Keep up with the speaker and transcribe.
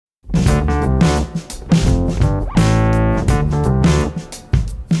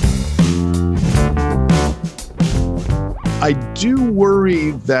I do worry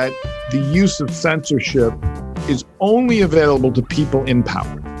that the use of censorship is only available to people in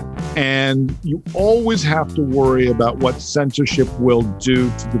power. And you always have to worry about what censorship will do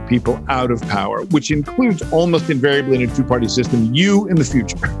to the people out of power, which includes almost invariably in a two-party system, you in the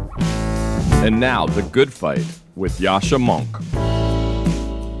future. And now, The Good Fight with Yascha Mounk.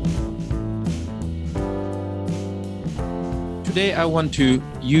 Today, I want to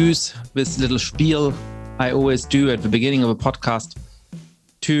use this little spiel I always do at the beginning of a podcast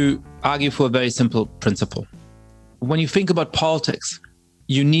to argue for a very simple principle. When you think about politics,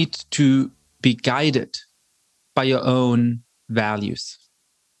 you need to be guided by your own values,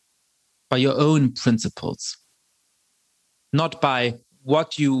 by your own principles, not by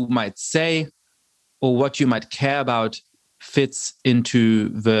what you might say or what you might care about fits into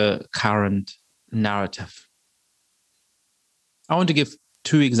the current narrative. I want to give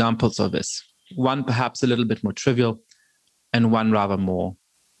two examples of this, one perhaps a little bit more trivial and one rather more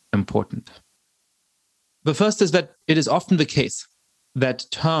important. The first is that it is often the case that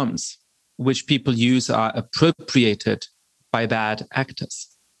terms which people use are appropriated by bad actors.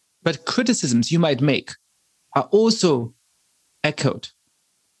 But criticisms you might make are also echoed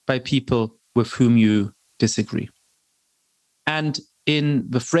by people with whom you disagree. And in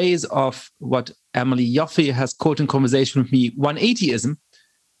the phrase of what Emily Yoffe has quoted in conversation with me, 180ism,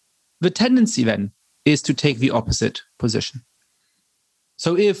 the tendency then is to take the opposite position.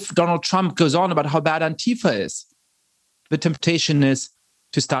 So if Donald Trump goes on about how bad Antifa is, the temptation is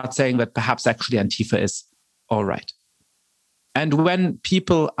to start saying that perhaps actually Antifa is all right. And when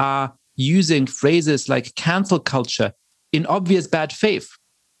people are using phrases like cancel culture in obvious bad faith,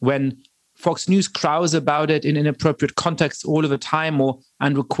 when Fox News crows about it in inappropriate contexts all of the time, or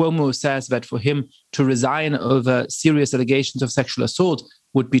Andrew Cuomo says that for him to resign over serious allegations of sexual assault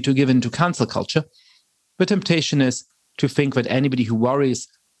would be to give in to cancel culture, the temptation is to think that anybody who worries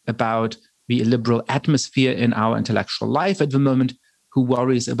about the illiberal atmosphere in our intellectual life at the moment, who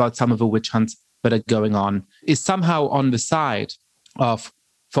worries about some of the witch hunts that are going on, is somehow on the side of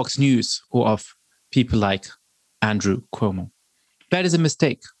Fox News or of people like Andrew Cuomo. That is a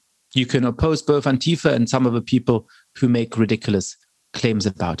mistake. You can oppose both Antifa and some of the people who make ridiculous claims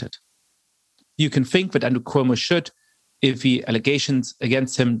about it. You can think that Andrew Cuomo should, if the allegations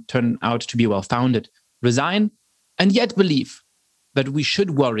against him turn out to be well-founded, resign, and yet believe that we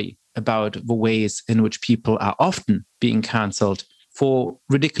should worry about the ways in which people are often being cancelled for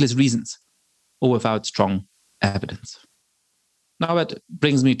ridiculous reasons or without strong evidence. Now that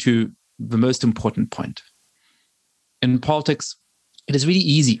brings me to the most important point. In politics, it is really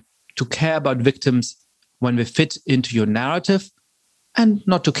easy to care about victims when they fit into your narrative and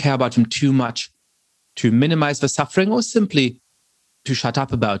not to care about them too much, to minimize the suffering or simply to shut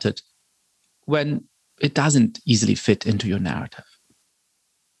up about it when it doesn't easily fit into your narrative.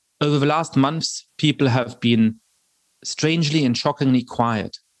 Over the last months, people have been strangely and shockingly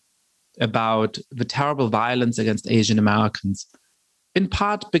quiet about the terrible violence against Asian Americans, in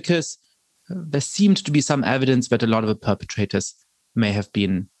part because there seemed to be some evidence that a lot of the perpetrators may have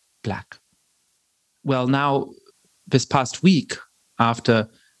been Black. Well, now, this past week, after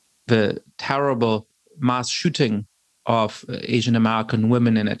the terrible mass shooting of Asian American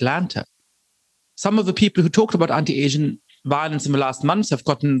women in Atlanta, some of the people who talked about anti-Asian violence in the last months have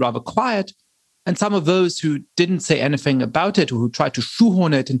gotten rather quiet, and some of those who didn't say anything about it, or who tried to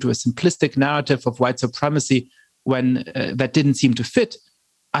shoehorn it into a simplistic narrative of white supremacy when that didn't seem to fit,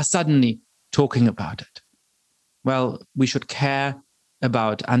 are suddenly talking about it. Well, we should care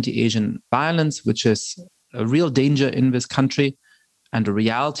about anti-Asian violence, which is a real danger in this country and a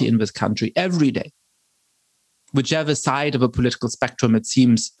reality in this country every day. Whichever side of a political spectrum it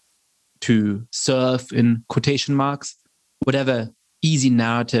seems to serve in quotation marks, whatever easy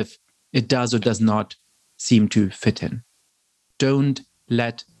narrative it does or does not seem to fit in. Don't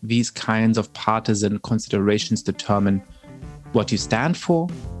let these kinds of partisan considerations determine what you stand for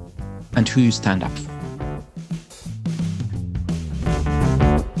and who you stand up for.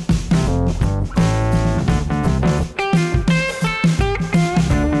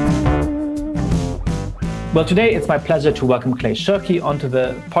 Well, today it's my pleasure to welcome Clay Shirky onto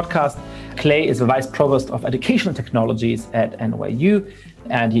the podcast. Clay is the Vice Provost of Educational Technologies at NYU,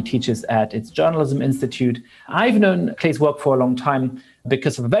 and he teaches at its Journalism Institute. I've known Clay's work for a long time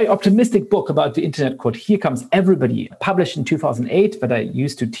because of a very optimistic book about the internet called Here Comes Everybody, published in 2008, that I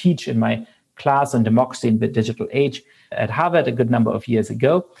used to teach in my class on democracy in the digital age at Harvard a good number of years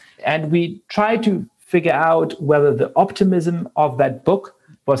ago. And we tried to figure out whether the optimism of that book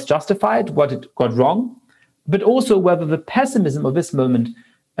was justified, what it got wrong, but also whether the pessimism of this moment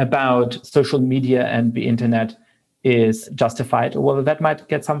about social media and the internet is justified, or whether that might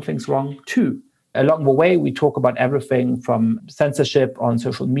get some things wrong too. Along the way, we talk about everything from censorship on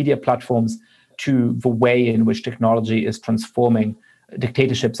social media platforms to the way in which technology is transforming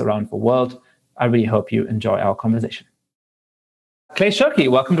dictatorships around the world. I really hope you enjoy our conversation. Clay Shirky,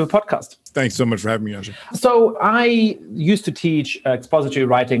 welcome to the podcast. Thanks so much for having me, Yasha. So I used to teach expository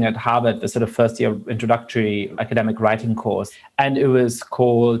writing at Harvard, the sort of first-year introductory academic writing course, and it was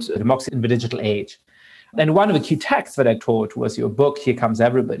called Democracy in the Digital Age. And one of the key texts that I taught was your book, Here Comes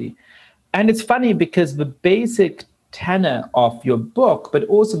Everybody. And it's funny because the basic tenor of your book, but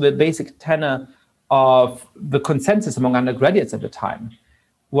also the basic tenor of the consensus among undergraduates at the time,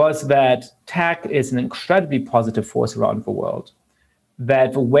 was that tech is an incredibly positive force around the world,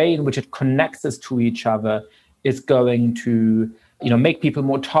 that the way in which it connects us to each other is going to make people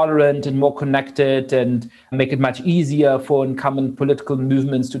more tolerant and more connected and make it much easier for incumbent political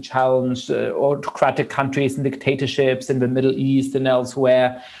movements to challenge autocratic countries and dictatorships in the Middle East and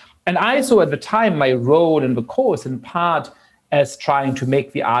elsewhere. And I saw at the time my role in the course in part as trying to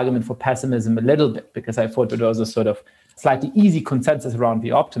make the argument for pessimism a little bit, because I thought that there was a sort of slightly easy consensus around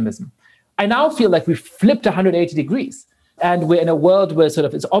the optimism. I now feel like we've flipped 180 degrees. And we're in a world where sort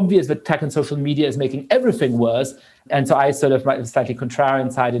of it's obvious that tech and social media is making everything worse. And so I sort of, my slightly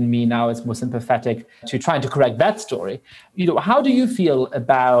contrarian side in me now is more sympathetic to trying to correct that story. How do you feel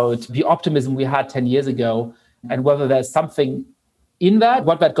about the optimism we had 10 years ago and whether there's something in that,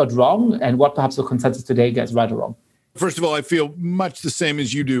 what that got wrong and what perhaps the consensus today gets right or wrong? First of all, I feel much the same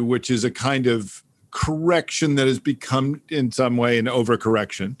as you do, which is a kind of correction that has become in some way an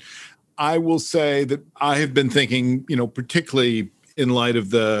overcorrection. I will say that I have been thinking, particularly in light of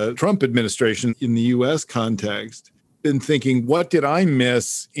the Trump administration in the US context, been thinking, what did I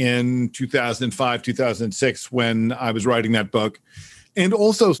miss in 2005, 2006 when I was writing that book? And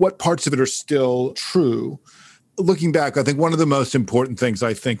also what parts of it are still true? Looking back, I think one of the most important things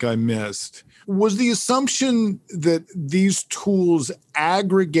I think I missed was the assumption that these tools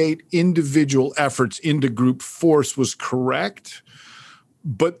aggregate individual efforts into group force was correct,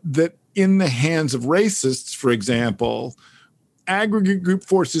 but that in the hands of racists, for example, aggregate group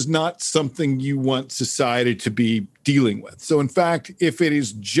force is not something you want society to be dealing with. So in fact, if it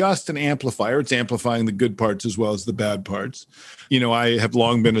is just an amplifier, it's amplifying the good parts as well as the bad parts. I have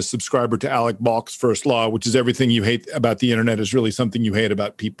long been a subscriber to Alec Balk's first law, which is everything you hate about the internet is really something you hate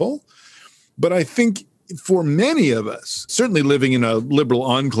about people. But I think for many of us, certainly living in a liberal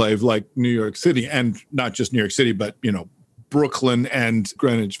enclave like New York City, and not just New York City, but, Brooklyn and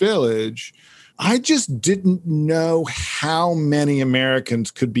Greenwich Village, I just didn't know how many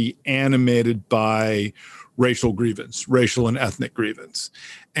Americans could be animated by racial grievance, racial and ethnic grievance.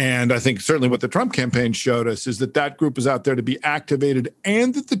 And I think certainly what the Trump campaign showed us is that group is out there to be activated,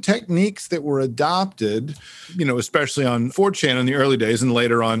 and that the techniques that were adopted, especially on 4chan in the early days and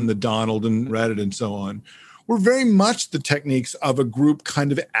later on the Donald and Reddit and so on, were very much the techniques of a group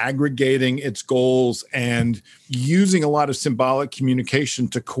kind of aggregating its goals and using a lot of symbolic communication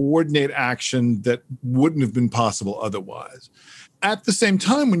to coordinate action that wouldn't have been possible otherwise. At the same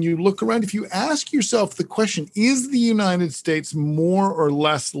time, when you look around, if you ask yourself the question, is the United States more or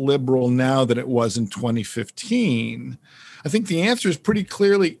less liberal now than it was in 2015? I think the answer is pretty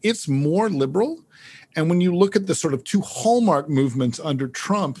clearly it's more liberal. And when you look at the sort of two hallmark movements under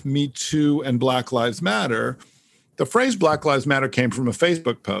Trump, Me Too and Black Lives Matter, the phrase Black Lives Matter came from a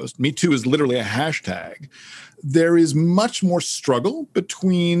Facebook post. Me Too is literally a hashtag. There is much more struggle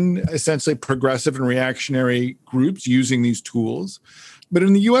between essentially progressive and reactionary groups using these tools. But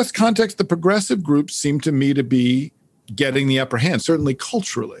in the US context, the progressive groups seem to me to be getting the upper hand, certainly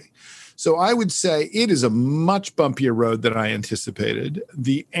culturally. So I would say it is a much bumpier road than I anticipated.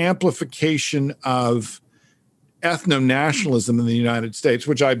 The amplification of ethno-nationalism in the United States,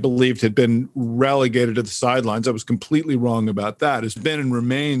 which I believed had been relegated to the sidelines, I was completely wrong about that, has been and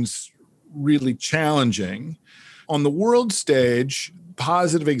remains really challenging. On the world stage,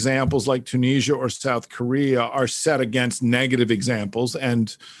 positive examples like Tunisia or South Korea are set against negative examples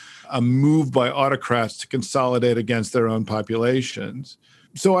and a move by autocrats to consolidate against their own populations.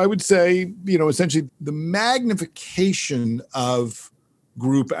 So I would say, essentially the magnification of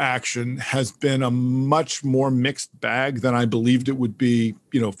group action has been a much more mixed bag than I believed it would be,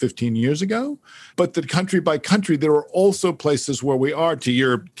 15 years ago. But that country by country, there are also places where we are, to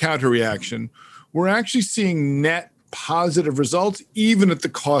your counter reaction, we're actually seeing net positive results, even at the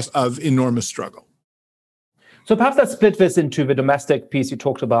cost of enormous struggle. So perhaps let's split this into the domestic piece you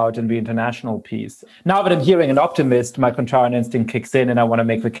talked about and the international piece. Now that I'm hearing an optimist, my contrarian instinct kicks in and I want to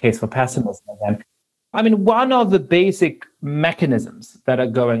make the case for pessimism again. I mean, one of the basic mechanisms that are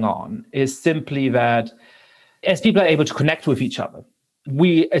going on is simply that as people are able to connect with each other,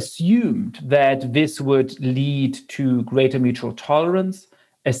 we assumed that this would lead to greater mutual tolerance,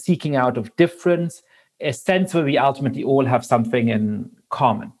 a seeking out of difference, a sense where we ultimately all have something in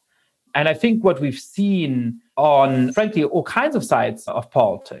common. And I think what we've seen on, frankly, all kinds of sides of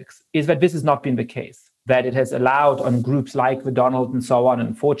politics is that this has not been the case, that it has allowed on groups like the Donald and so on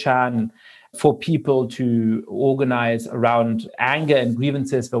and 4chan for people to organize around anger and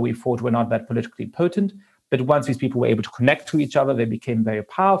grievances that we thought were not that politically potent. But once these people were able to connect to each other, they became very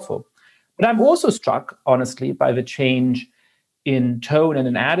powerful. But I'm also struck, honestly, by the change in tone and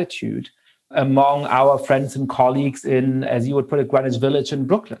in attitude among our friends and colleagues in, as you would put it, Greenwich Village in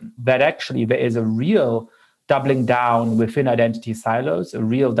Brooklyn, that actually there is a real doubling down within identity silos, a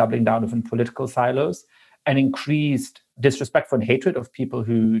real doubling down within political silos, an increased disrespect and hatred of people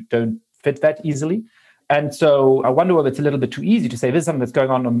who don't fit that easily. And so I wonder whether it's a little bit too easy to say this is something that's going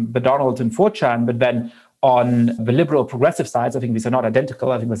on the Donald and 4chan, but then on the liberal progressive sides, I think these are not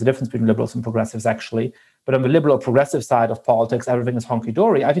identical. I think there's a difference between liberals and progressives, actually. But on the liberal progressive side of politics, everything is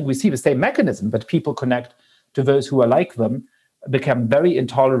honky-dory. I think we see the same mechanism, but people connect to those who are like them, become very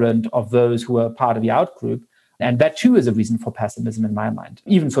intolerant of those who are part of the outgroup. And that, too, is a reason for pessimism in my mind.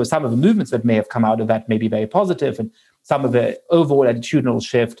 Even so, some of the movements that may have come out of that may be very positive, and some of the overall attitudinal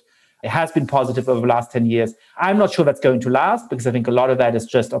shift, it has been positive over the last 10 years. I'm not sure that's going to last, because I think a lot of that is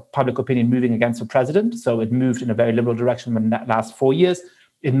just of public opinion moving against the president. So it moved in a very liberal direction in the last 4 years.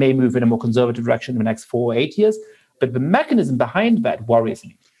 It may move in a more conservative direction in the next 4 or 8 years. But the mechanism behind that worries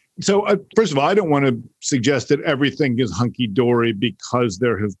me. So first of all, I don't want to suggest that everything is hunky-dory because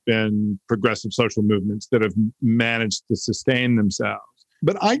there have been progressive social movements that have managed to sustain themselves.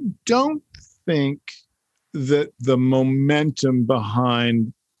 But I don't think that the momentum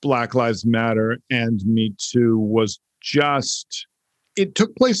behind Black Lives Matter and Me Too was just, it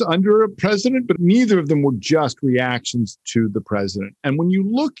took place under a president, but neither of them were just reactions to the president. And when you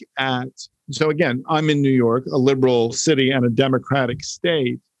look at, so again, I'm in New York, a liberal city and a democratic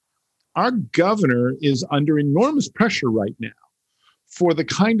state. Our governor is under enormous pressure right now for the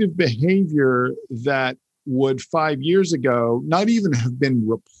kind of behavior that would 5 years ago not even have been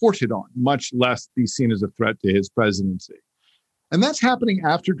reported on, much less be seen as a threat to his presidency. And that's happening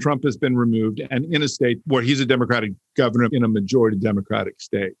after Trump has been removed and in a state where he's a Democratic governor in a majority Democratic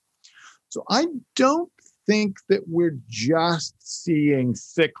state. So I don't think that we're just seeing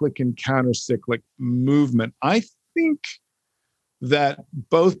cyclic and counter-cyclic movement. I think that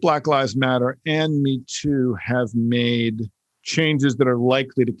both Black Lives Matter and Me Too have made changes that are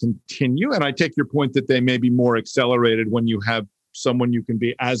likely to continue. And I take your point that they may be more accelerated when you have someone you can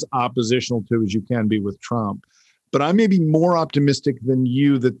be as oppositional to as you can be with Trump. But I may be more optimistic than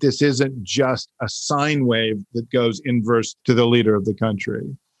you that this isn't just a sine wave that goes inverse to the leader of the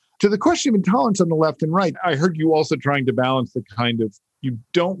country. To the question of intolerance on the left and right, I heard you also trying to balance the kind of, you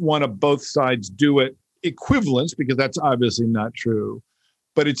don't want to both sides do it equivalence, because that's obviously not true.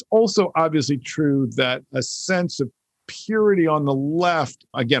 But it's also obviously true that a sense of purity on the left,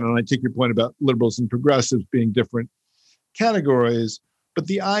 again, and I take your point about liberals and progressives being different categories, but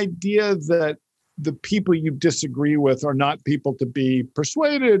the idea that the people you disagree with are not people to be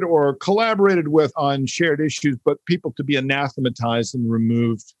persuaded or collaborated with on shared issues, but people to be anathematized and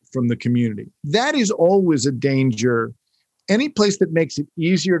removed from the community. That is always a danger. Any place that makes it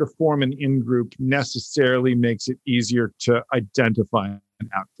easier to form an in-group necessarily makes it easier to identify an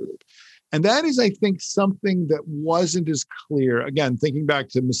out-group. And that is, I think, something that wasn't as clear. Again, thinking back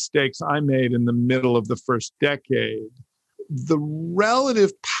to mistakes I made in the middle of the first decade, the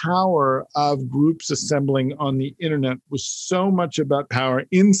relative power of groups assembling on the internet was so much about power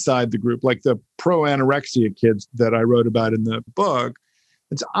inside the group, like the pro-anorexia kids that I wrote about in the book.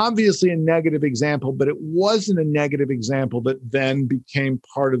 It's obviously a negative example, but it wasn't a negative example that then became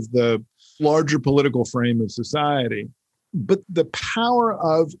part of the larger political frame of society. But the power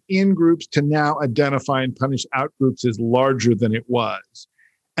of in-groups to now identify and punish out-groups is larger than it was.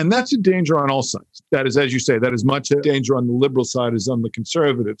 And that's a danger on all sides. That is, as you say, that is much a danger on the liberal side as on the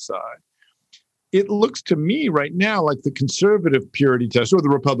conservative side. It looks to me right now like the conservative purity test, or the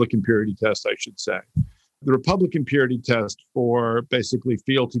Republican purity test, I should say. The Republican purity test for basically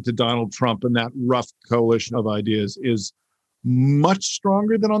fealty to Donald Trump and that rough coalition of ideas is much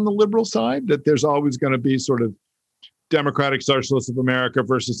stronger than on the liberal side, that there's always going to be sort of Democratic Socialists of America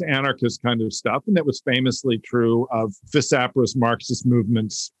versus anarchist kind of stuff. And that was famously true of vociferous Marxist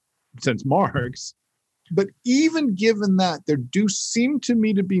movements since Marx. But even given that, there do seem to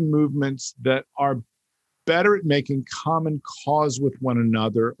me to be movements that are better at making common cause with one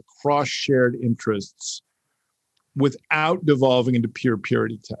another across shared interests without devolving into pure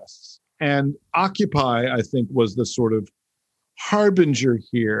purity tests. And Occupy, I think, was the sort of harbinger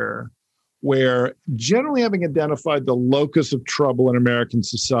here, where generally having identified the locus of trouble in American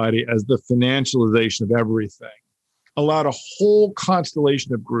society as the financialization of everything, allowed a whole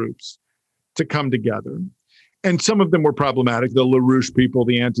constellation of groups to come together. And some of them were problematic. The LaRouche people,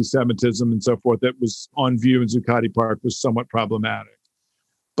 the anti-Semitism and so forth that was on view in Zuccotti Park was somewhat problematic.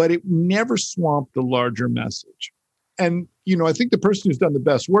 But it never swamped the larger message. And, I think the person who's done the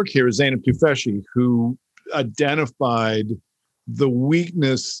best work here is Zeynep Tufekci, who identified the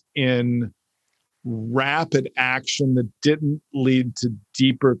weakness in rapid action that didn't lead to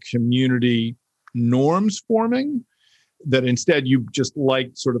deeper community norms forming, that instead you just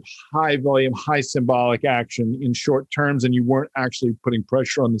liked sort of high volume, high symbolic action in short terms, and you weren't actually putting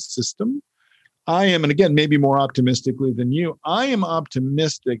pressure on the system. I am, and again, maybe more optimistically than you, I am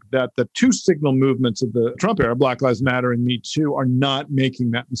optimistic that the two signal movements of the Trump era, Black Lives Matter and Me Too, are not making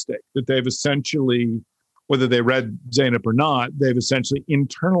that mistake, that they've essentially, whether they read Zeynep or not, they've essentially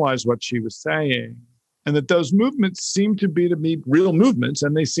internalized what she was saying. And that those movements seem to be real movements,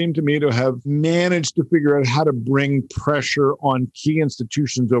 and they seem to me to have managed to figure out how to bring pressure on key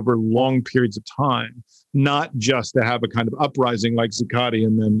institutions over long periods of time, not just to have a kind of uprising like Zuccotti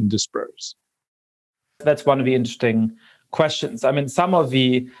and then disperse. That's one of the interesting questions. I mean, some of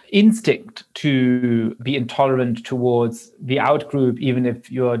the instinct to be intolerant towards the out-group, even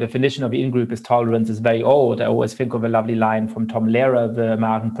if your definition of the in-group is tolerance, is very old. I always think of a lovely line from Tom Lehrer, the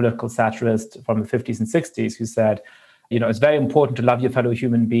American political satirist from the 50s and 60s, who said, it's very important to love your fellow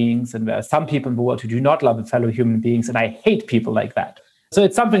human beings. And there are some people in the world who do not love fellow human beings. And I hate people like that. So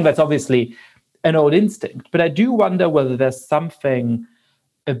it's something that's obviously an old instinct. But I do wonder whether there's something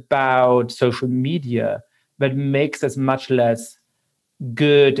about social media that makes us much less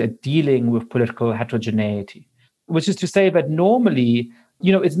good at dealing with political heterogeneity, which is to say that normally,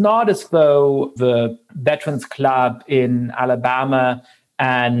 it's not as though the Veterans Club in Alabama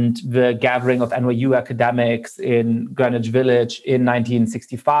and the gathering of NYU academics in Greenwich Village in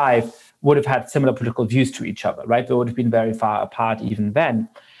 1965 would have had similar political views to each other, right? They would have been very far apart even then.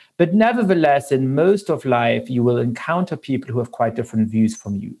 But nevertheless, in most of life, you will encounter people who have quite different views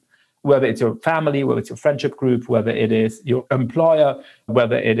from you, whether it's your family, whether it's your friendship group, whether it is your employer,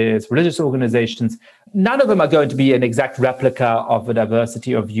 whether it is religious organizations. None of them are going to be an exact replica of the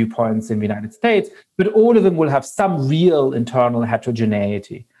diversity of viewpoints in the United States, but all of them will have some real internal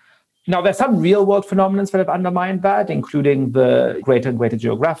heterogeneity. Now, there's some real-world phenomena that have undermined that, including the greater and greater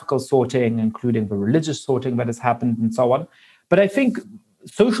geographical sorting, including the religious sorting that has happened, and so on. But I think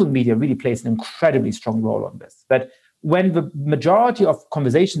social media really plays an incredibly strong role on this, that when the majority of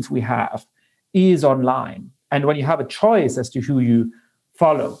conversations we have is online, and when you have a choice as to who you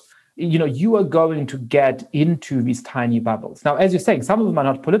follow, you are going to get into these tiny bubbles. Now, as you're saying, some of them are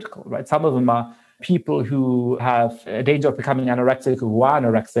not political, right? Some of them are people who have a danger of becoming anorexic, who are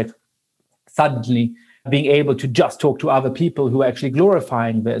anorexic, suddenly being able to just talk to other people who are actually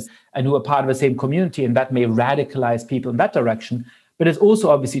glorifying this and who are part of the same community, and that may radicalize people in that direction. But it's also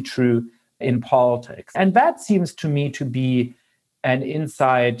obviously true in politics. And that seems to me to be an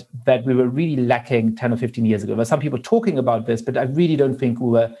insight that we were really lacking 10 or 15 years ago. There were some people talking about this, but I really don't think we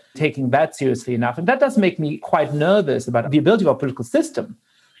were taking that seriously enough. And that does make me quite nervous about the ability of our political system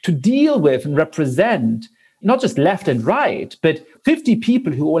to deal with and represent not just left and right, but 50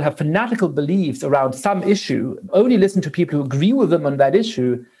 people who all have fanatical beliefs around some issue, only listen to people who agree with them on that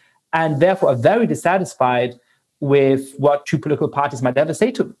issue, and therefore are very dissatisfied with what two political parties might ever say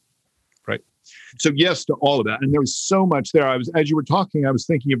to them. Right. So yes to all of that. And there was so much there. As you were talking, I was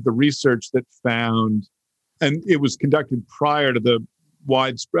thinking of the research that found, and it was conducted prior to the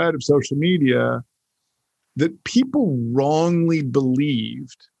widespread of social media, that people wrongly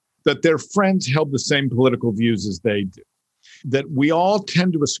believed that their friends held the same political views as they do. That we all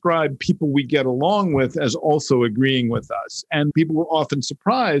tend to ascribe people we get along with as also agreeing with us. And people were often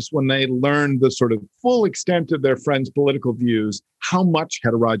surprised when they learned the sort of full extent of their friends' political views, how much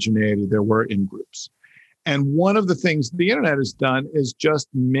heterogeneity there were in groups. And one of the things the internet has done is just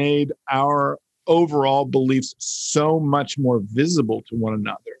made our overall beliefs so much more visible to one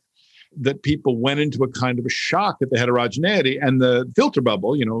another, that people went into a kind of a shock at the heterogeneity. And the filter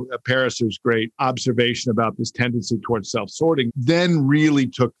bubble, Paris's great observation about this tendency towards self-sorting, then really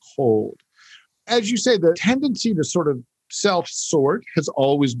took hold. As you say, the tendency to sort of self-sort has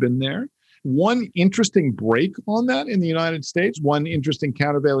always been there. One interesting break on that in the United States, one interesting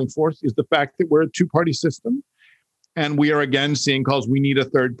countervailing force, is the fact that we're a two-party system. And we are again seeing calls, we need a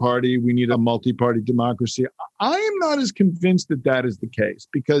third party, we need a multi-party democracy. I am not as convinced that that is the case,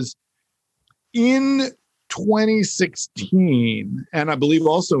 because in 2016, and I believe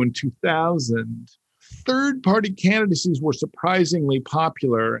also in 2000, third-party candidacies were surprisingly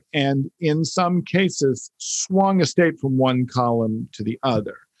popular and in some cases swung a state from one column to the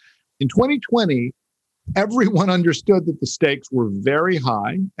other. In 2020, everyone understood that the stakes were very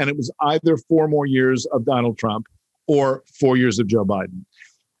high, and it was either 4 more years of Donald Trump or 4 years of Joe Biden.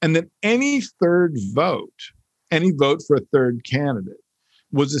 And that any vote for a third candidate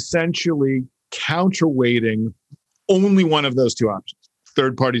was essentially counterweighting only one of those two options.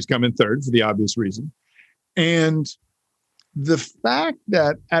 Third parties come in third for the obvious reason. And the fact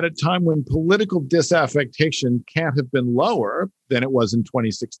that at a time when political disaffection can't have been lower than it was in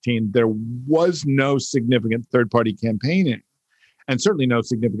 2016, there was no significant third-party campaigning and certainly no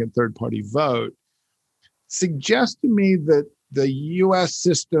significant third-party vote, suggests to me that the U.S.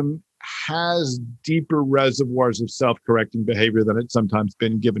 system has deeper reservoirs of self-correcting behavior than it's sometimes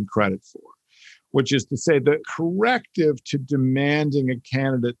been given credit for, which is to say the corrective to demanding a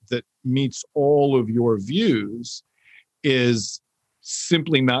candidate that meets all of your views is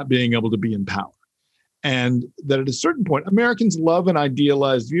simply not being able to be in power. And that at a certain point, Americans love an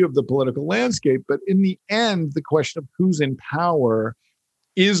idealized view of the political landscape, but in the end, the question of who's in power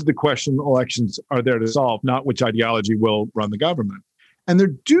is the question elections are there to solve, not which ideology will run the government. And there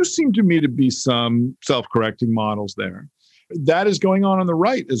do seem to me to be some self-correcting models there. That is going on the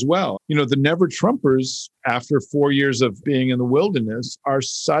right as well. You know, the Never Trumpers, after 4 years of being in the wilderness, are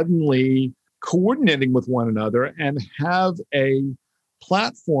suddenly coordinating with one another and have a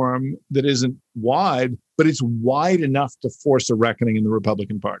platform that isn't wide, but it's wide enough to force a reckoning in the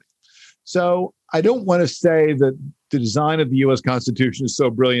Republican Party. So I don't want to say that the design of the U.S. Constitution is so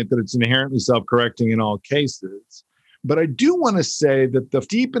brilliant that it's inherently self-correcting in all cases. But I do want to say that the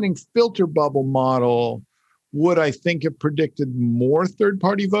deepening filter bubble model would, I think, have predicted more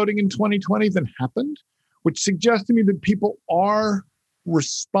third-party voting in 2020 than happened, which suggests to me that people are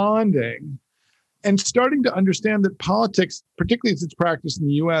responding and starting to understand that politics, particularly as it's practiced in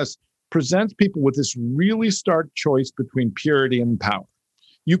the U.S., presents people with this really stark choice between purity and power.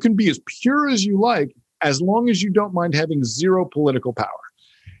 You can be as pure as you like, as long as you don't mind having zero political power.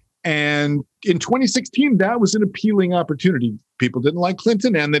 And in 2016, that was an appealing opportunity. People didn't like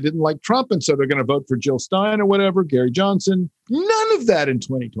Clinton and they didn't like Trump, and so they're going to vote for Jill Stein or whatever, Gary Johnson. None of that in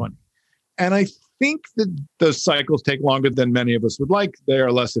 2020. And I think that those cycles take longer than many of us would like. They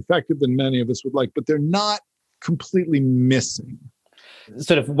are less effective than many of us would like, but they're not completely missing.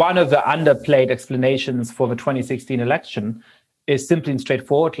 Sort of one of the underplayed explanations for the 2016 election is simply and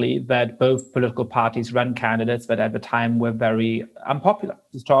straightforwardly that both political parties ran candidates that at the time were very unpopular,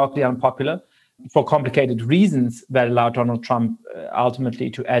 historically unpopular, for complicated reasons that allowed Donald Trump ultimately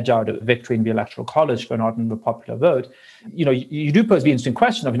to edge out a victory in the Electoral College, but not in the popular vote. You know, you do pose the interesting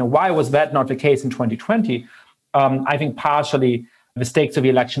question of, why was that not the case in 2020? I think partially the stakes of the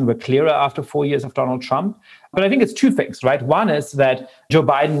election were clearer after 4 years of Donald Trump. But I think it's two things, right? One is that Joe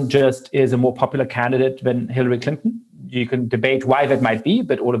Biden just is a more popular candidate than Hillary Clinton. You can debate why that might be,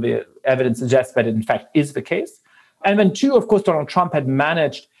 but all of the evidence suggests that it in fact is the case. And then two, of course, Donald Trump had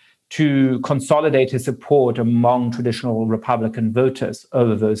managed to consolidate his support among traditional Republican voters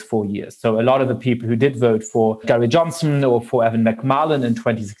over those 4 years. So a lot of the people who did vote for Gary Johnson or for Evan McMullin in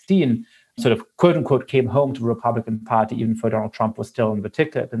 2016 sort of quote unquote came home to the Republican Party, even though Donald Trump was still on the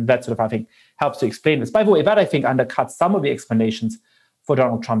ticket. And that sort of, I think, helps to explain this. By the way, that I think undercuts some of the explanations for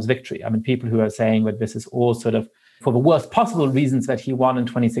Donald Trump's victory. I mean, people who are saying that this is all sort of for the worst possible reasons that he won in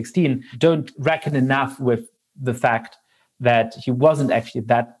 2016 don't reckon enough with the fact that he wasn't actually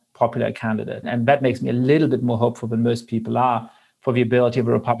that popular candidate. And that makes me a little bit more hopeful than most people are for the ability of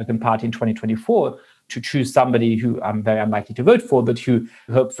the Republican Party in 2024 to choose somebody who I'm very unlikely to vote for, but who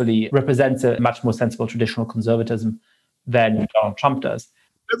hopefully represents a much more sensible traditional conservatism than Donald Trump does.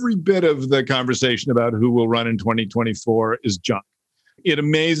 Every bit of the conversation about who will run in 2024 is junk. It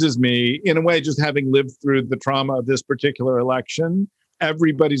amazes me, in a way, just having lived through the trauma of this particular election.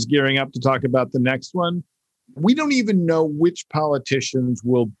 Everybody's gearing up to talk about the next one. We don't even know which politicians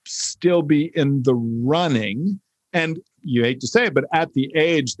will still be in the running. And you hate to say it, but at the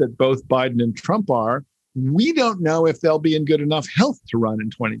age that both Biden and Trump are, we don't know if they'll be in good enough health to run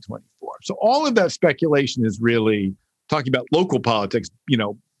in 2024. So all of that speculation is really talking about local politics,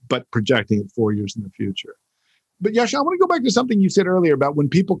 but projecting it 4 years in the future. But Yascha, I want to go back to something you said earlier about when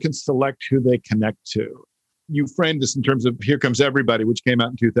people can select who they connect to. You framed this in terms of Here Comes Everybody, which came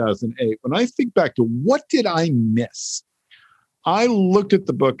out in 2008. When I think back to what did I miss? I looked at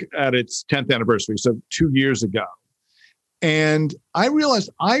the book at its 10th anniversary, so 2 years ago. And I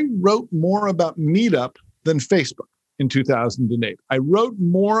realized I wrote more about Meetup than Facebook in 2008. I wrote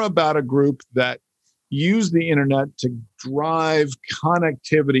more about a group that used the internet to drive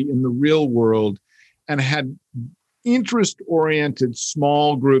connectivity in the real world and had interest-oriented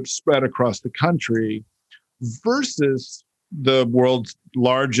small groups spread across the country versus the world's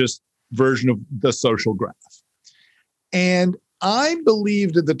largest version of the social graph. And I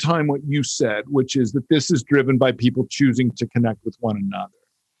believed at the time what you said, which is that this is driven by people choosing to connect with one another.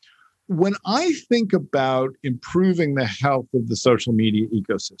 When I think about improving the health of the social media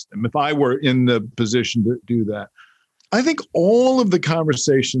ecosystem, if I were in the position to do that, I think all of the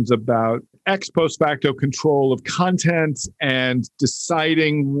conversations about ex post facto control of content and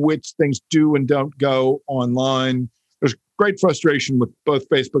deciding which things do and don't go online, there's great frustration with both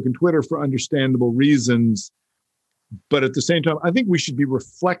Facebook and Twitter for understandable reasons. But at the same time, I think we should be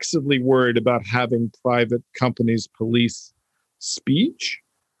reflexively worried about having private companies police speech.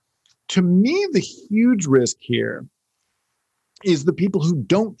 To me, the huge risk here is the people who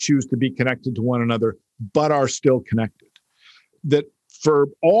don't choose to be connected to one another, but are still connected. That for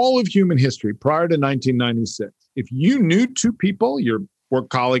all of human history, prior to 1996, if you knew two people, your work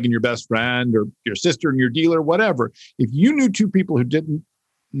colleague and your best friend, or your sister and your dealer, whatever, if you knew two people who didn't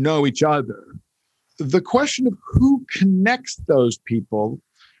know each other, the question of who connects those people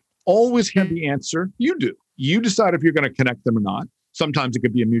always had the answer, you do. You decide if you're going to connect them or not. Sometimes it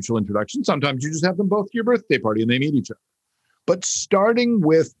could be a mutual introduction. Sometimes you just have them both to your birthday party and they meet each other. But starting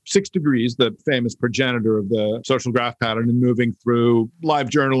with 6 Degrees, the famous progenitor of the social graph pattern, and moving through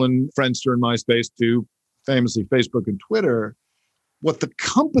LiveJournal and Friendster and MySpace to famously Facebook and Twitter, what the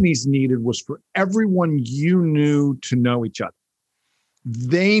companies needed was for everyone you knew to know each other.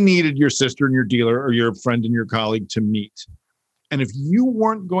 They needed your sister and your dealer or your friend and your colleague to meet. And if you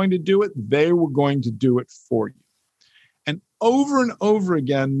weren't going to do it, they were going to do it for you. And over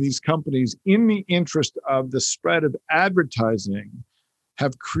again, these companies, in the interest of the spread of advertising,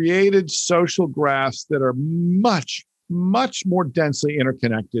 have created social graphs that are much, much more densely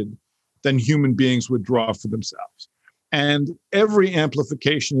interconnected than human beings would draw for themselves. And every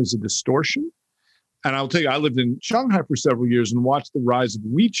amplification is a distortion. And I'll tell you, I lived in Shanghai for several years and watched the rise of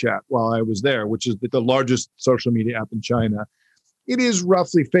WeChat while I was there, which is the largest social media app in China. It is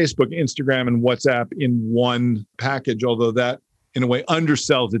roughly Facebook, Instagram, and WhatsApp in one package, although that, in a way,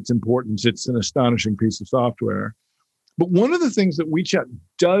 undersells its importance. It's an astonishing piece of software. But one of the things that WeChat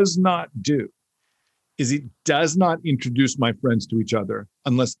does not do is it does not introduce my friends to each other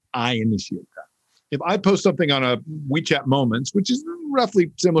unless I initiate that. If I post something on a WeChat Moments, which is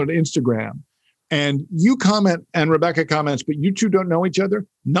roughly similar to Instagram, and you comment and Rebecca comments, but you two don't know each other,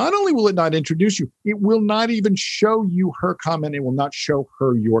 not only will it not introduce you, it will not even show you her comment. It will not show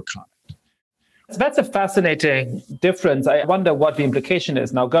her your comment. So that's a fascinating difference. I wonder what the implication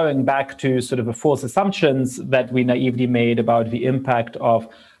is. Now, going back to sort of the false assumptions that we naively made about the impact of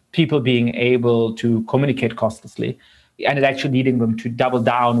people being able to communicate costlessly, and it actually leading them to double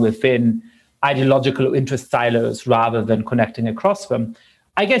down within ideological interest silos rather than connecting across them.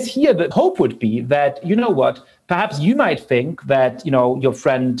 I guess here the hope would be that, you know what, perhaps you might think that, your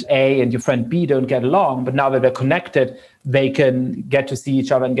friend A and your friend B don't get along, but now that they're connected, they can get to see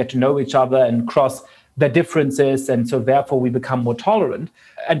each other and get to know each other and cross their differences. And so therefore we become more tolerant.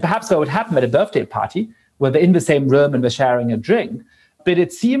 And perhaps that would happen at a birthday party where they're in the same room and they're sharing a drink. But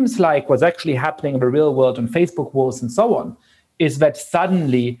it seems like what's actually happening in the real world on Facebook walls and so on is that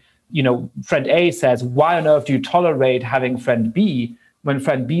suddenly, friend A says, why on earth do you tolerate having friend B when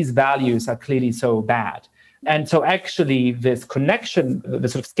friend B's values are clearly so bad? And so actually this connection, the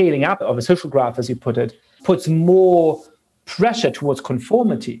sort of scaling up of a social graph, as you put it, puts more pressure towards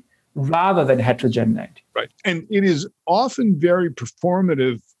conformity rather than heterogeneity. Right. And it is often very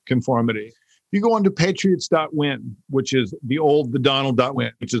performative conformity. You go on to patriots.win, which is the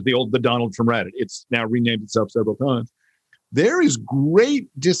Donald.win, which is the old the Donald from Reddit. It's now renamed itself several times. There is great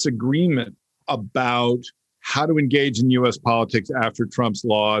disagreement about how to engage in U.S. politics after Trump's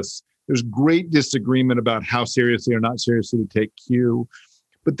loss. There's great disagreement about how seriously or not seriously to take Q.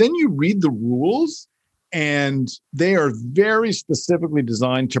 But then you read the rules, and they are very specifically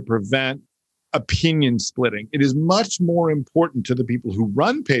designed to prevent opinion splitting. It is much more important to the people who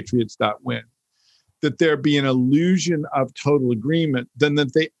run patriots.win that there be an illusion of total agreement than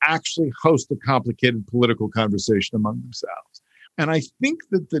that they actually host a complicated political conversation among themselves. And I think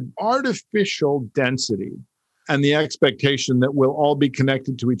that the artificial density and the expectation that we'll all be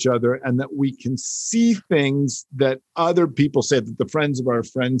connected to each other and that we can see things that other people say, that the friends of our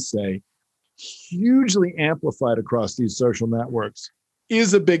friends say, hugely amplified across these social networks,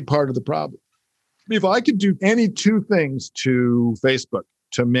 is a big part of the problem. If I could do any two things to Facebook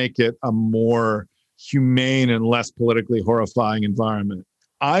to make it a more humane and less politically horrifying environment,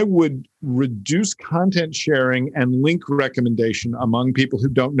 I would reduce content sharing and link recommendation among people who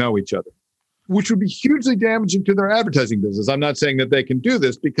don't know each other, which would be hugely damaging to their advertising business. I'm not saying that they can do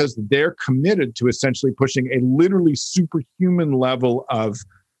this because they're committed to essentially pushing a literally superhuman level of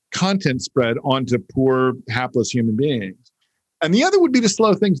content spread onto poor, hapless human beings. And the other would be to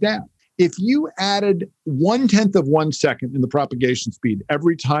slow things down. If you added 1/10 of 1 second in the propagation speed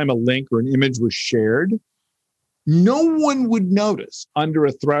every time a link or an image was shared, no one would notice under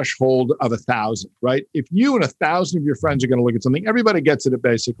a threshold of 1,000, right? If you and 1,000 of your friends are going to look at something, everybody gets it at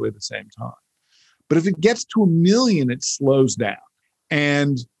basically the same time. But if it gets to 1 million, it slows down.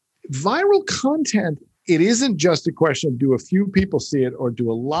 And viral content, it isn't just a question of do a few people see it or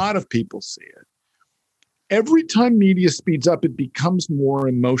do a lot of people see it. Every time media speeds up, it becomes more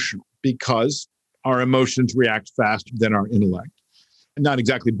emotional because our emotions react faster than our intellect. Not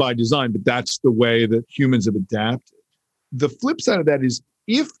exactly by design, but that's the way that humans have adapted. The flip side of that is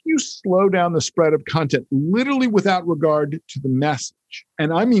if you slow down the spread of content literally without regard to the message,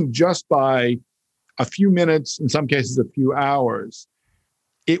 and I mean just by a few minutes, in some cases a few hours,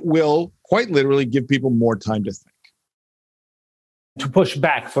 it will quite literally give people more time to think. To push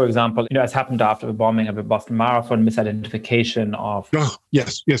back, for example, as happened after the bombing of the Boston Marathon, misidentification of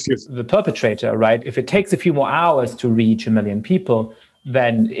Yes. the perpetrator, right? If it takes a few more hours to reach 1 million people,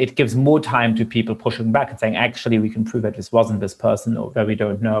 then it gives more time to people pushing back and saying, actually, we can prove that this wasn't this person or that we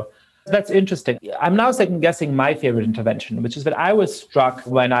don't know. That's interesting. I'm now second guessing my favorite intervention, which is that I was struck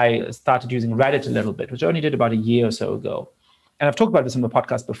when I started using Reddit a little bit, which I only did about a year or so ago. And I've talked about this on the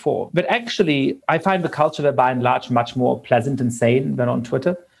podcast before, but actually I find the culture there by and large much more pleasant and sane than on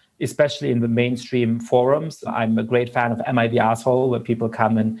Twitter, especially in the mainstream forums. I'm a great fan of Am I the Asshole, where people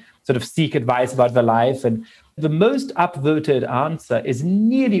come and sort of seek advice about their life. And the most upvoted answer is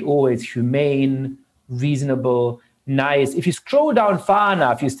nearly always humane, reasonable, nice. If you scroll down far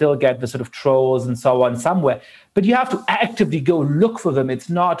enough, you still get the sort of trolls and so on somewhere, but you have to actively go look for them.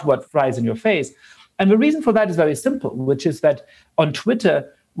 It's not what flies in your face. And the reason for that is very simple, which is that on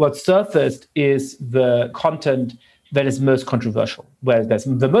Twitter, what surfaced is the content that is most controversial, where there's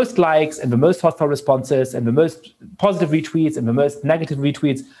the most likes and the most hostile responses and the most positive retweets and the most negative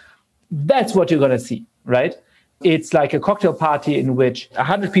retweets. That's what you're going to see, right? It's like a cocktail party in which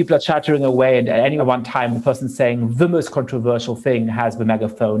 100 people are chattering away, and at any one time, the person saying the most controversial thing has the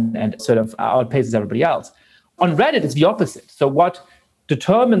megaphone and sort of outpaces everybody else. On Reddit, it's the opposite. So what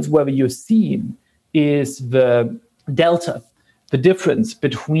determines whether you're seen is the delta, the difference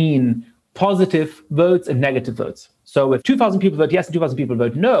between positive votes and negative votes. So if 2,000 people vote yes and 2,000 people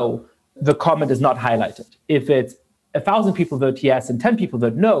vote no, the comment is not highlighted. If it's 1,000 people vote yes and 10 people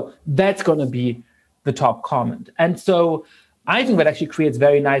vote no, that's going to be the top comment. And so I think that actually creates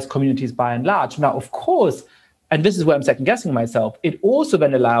very nice communities by and large. Now, of course, and this is where I'm second guessing myself, it also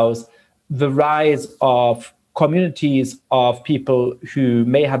then allows the rise of communities of people who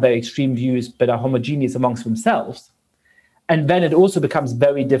may have very extreme views but are homogeneous amongst themselves. And then it also becomes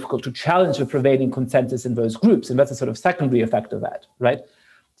very difficult to challenge the prevailing consensus in those groups. And that's a sort of secondary effect of that, right?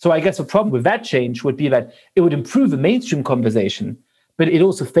 So I guess the problem with that change would be that it would improve the mainstream conversation, but it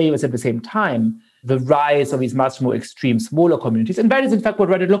also favors at the same time the rise of these much more extreme, smaller communities. And that is, in fact, what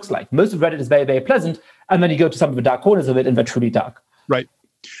Reddit looks like. Most of Reddit is very, very pleasant. And then you go to some of the dark corners of it, and they're truly dark. Right.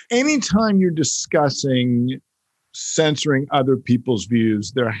 Anytime you're discussing censoring other people's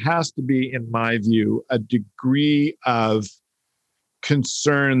views, there has to be, in my view, a degree of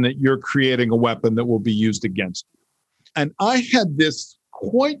concern that you're creating a weapon that will be used against you. And I had this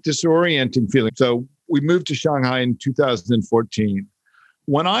quite disorienting feeling. So we moved to Shanghai in 2014.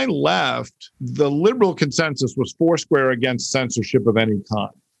 When I left, the liberal consensus was foursquare against censorship of any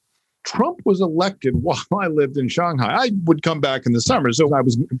kind. Trump was elected while I lived in Shanghai. I would come back in the summer, so I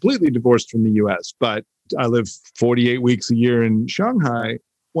was completely divorced from the US, but I lived 48 weeks a year in Shanghai.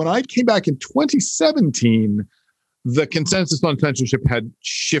 When I came back in 2017, the consensus on censorship had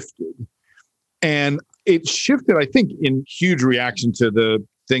shifted. And it shifted, I think, in huge reaction to the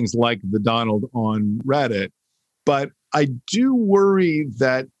things like the Donald on Reddit. But I do worry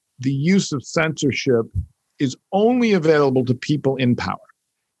that the use of censorship is only available to people in power.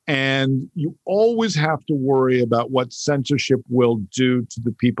 And you always have to worry about what censorship will do to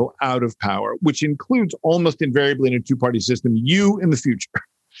the people out of power, which includes almost invariably in a two-party system, you in the future.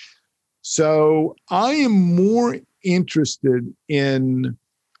 So I am more interested in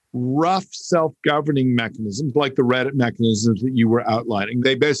rough self-governing mechanisms like the Reddit mechanisms that you were outlining.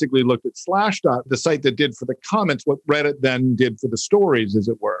 They basically looked at Slashdot, the site that did for the comments, what Reddit then did for the stories, as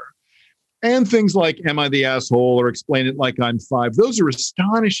it were. And things like Am I the Asshole or Explain It Like I'm Five. Those are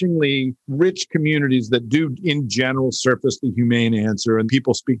astonishingly rich communities that do, in general, surface the humane answer, and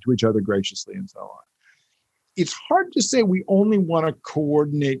people speak to each other graciously and so on. It's hard to say we only want to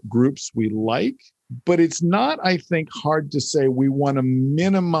coordinate groups we like, but it's not, I think, hard to say we want to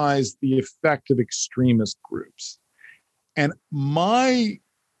minimize the effect of extremist groups. And my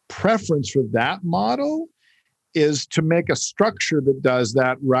preference for that model is to make a structure that does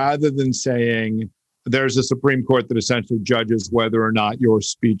that rather than saying there's a Supreme Court that essentially judges whether or not your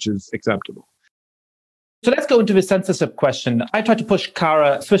speech is acceptable. So let's go into the censorship question. I tried to push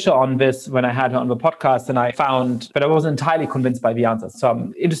Kara Swisher on this when I had her on the podcast, and I found, but I wasn't entirely convinced by the answers. So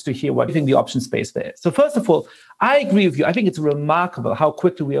I'm interested to hear what you think the option space there is. So first of all, I agree with you. I think it's remarkable how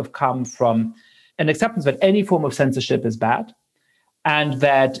quickly we have come from an acceptance that any form of censorship is bad, and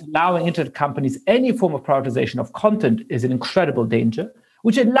that allowing internet companies any form of prioritization of content is an incredible danger,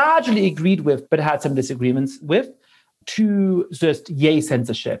 which I largely agreed with, but had some disagreements with, to just yay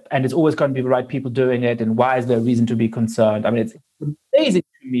censorship. And it's always going to be the right people doing it. And why is there a reason to be concerned? I mean, it's amazing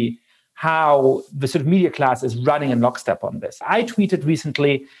to me how the sort of media class is running in lockstep on this. I tweeted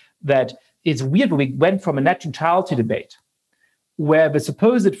recently that it's weird, but we went from a net neutrality debate where the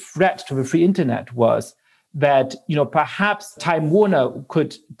supposed threat to the free internet was that, perhaps Time Warner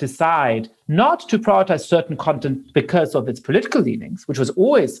could decide not to prioritize certain content because of its political leanings, which was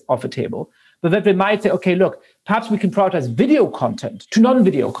always off the table, but that they might say, okay, look, perhaps we can prioritize video content to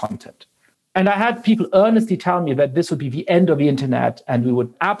non-video content. And I had people earnestly tell me that this would be the end of the internet and we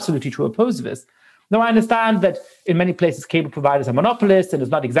would absolutely to oppose this. Now, I understand that in many places, cable providers are monopolists and it's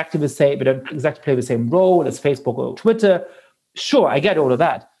not exactly the same, they don't exactly play the same role as Facebook or Twitter. Sure, I get all of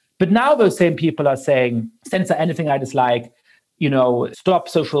that. But now those same people are saying, censor anything I dislike, stop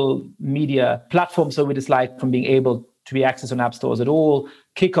social media platforms so we dislike from being able to be accessed on app stores at all,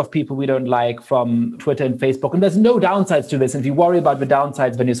 kick off people we don't like from Twitter and Facebook. And there's no downsides to this. And if you worry about the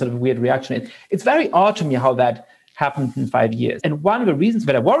downsides, then you sort of a weird reaction. It's very odd to me how that happened in 5 years. And one of the reasons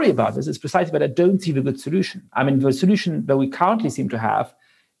that I worry about this is precisely that I don't see the good solution. I mean, the solution that we currently seem to have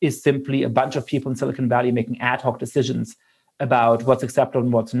is simply a bunch of people in Silicon Valley making ad hoc decisions about what's acceptable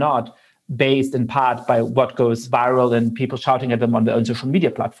and what's not, based in part by what goes viral and people shouting at them on their own social media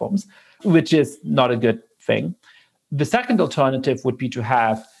platforms, which is not a good thing. The second alternative would be to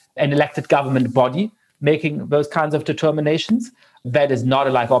have an elected government body making those kinds of determinations. That is not a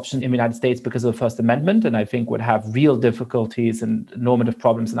live option in the United States because of the First Amendment, and I think would have real difficulties and normative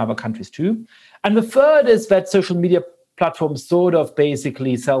problems in other countries too. And the third is that social media platforms sort of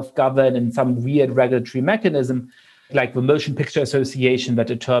basically self-govern in some weird regulatory mechanism, like the Motion Picture Association that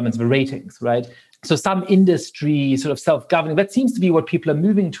determines the ratings, right? So some industry sort of self-governing, that seems to be what people are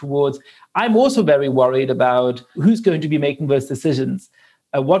moving towards. I'm also very worried about who's going to be making those decisions,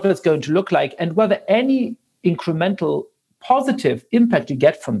 what that's going to look like, and whether any incremental positive impact you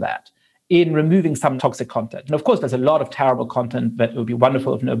get from that in removing some toxic content. And of course, there's a lot of terrible content that would be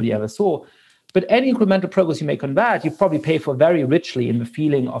wonderful if nobody ever saw. But any incremental progress you make on that, you probably pay for very richly in the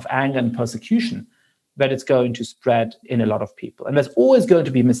feeling of anger and persecution that it's going to spread in a lot of people. And there's always going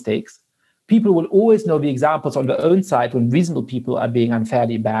to be mistakes. People will always know the examples on their own side when reasonable people are being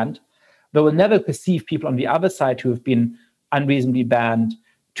unfairly banned. They will never perceive people on the other side who have been unreasonably banned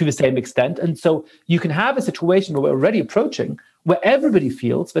to the same extent. And so you can have a situation where we're already approaching where everybody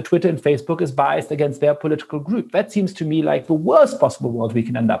feels that Twitter and Facebook is biased against their political group. That seems to me like the worst possible world we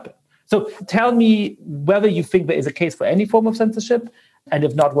can end up in. So tell me whether you think there is a case for any form of censorship, and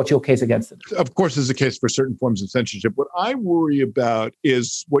if not, what's your case against it? Of course, there's a case for certain forms of censorship. What I worry about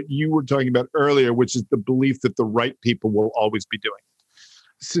is what you were talking about earlier, which is the belief that the right people will always be doing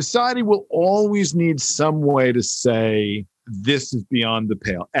it. Society will always need some way to say, this is beyond the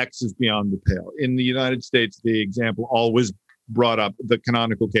pale, X is beyond the pale. In the United States, the example always brought up, the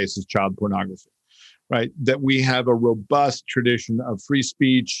canonical case is child pornography, right? That we have a robust tradition of free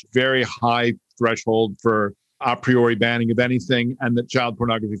speech, very high threshold for a priori banning of anything, and that child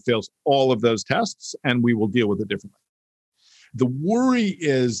pornography fails all of those tests, and we will deal with it differently. The worry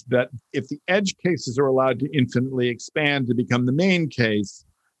is that if the edge cases are allowed to infinitely expand to become the main case,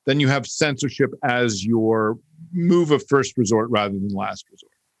 then you have censorship as your move of first resort rather than last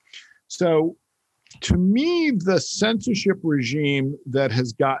resort. So to me, the censorship regime that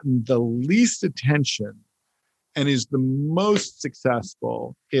has gotten the least attention and is the most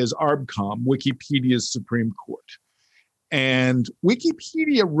successful is ARBCOM, Wikipedia's Supreme Court. And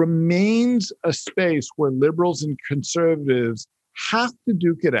Wikipedia remains a space where liberals and conservatives have to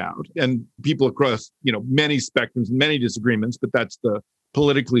duke it out, and people across, many spectrums and many disagreements, but that's the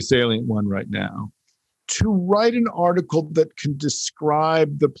politically salient one right now. to write an article that can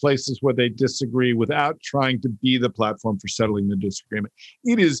describe the places where they disagree without trying to be the platform for settling the disagreement.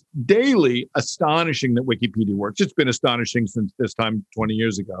 It is daily astonishing that Wikipedia works. It's been astonishing since this time 20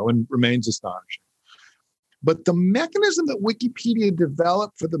 years ago and remains astonishing. But the mechanism that Wikipedia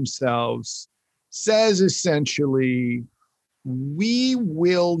developed for themselves says essentially, we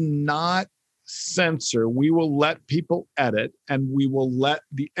will not censor, we will let people edit, and we will let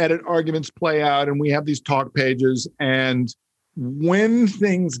the edit arguments play out, and we have these talk pages, and when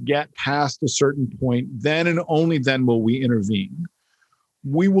things get past a certain point, then and only then will we intervene.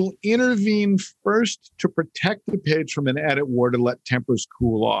 We will intervene first to protect the page from an edit war, to let tempers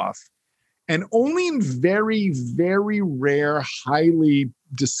cool off, and only in very, very rare, highly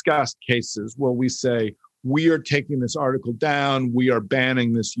discussed cases will we say, we are taking this article down, we are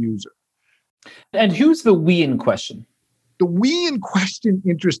banning this user. And who's the we in question? The we in question,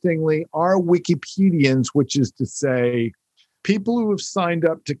 interestingly, are Wikipedians, which is to say, people who have signed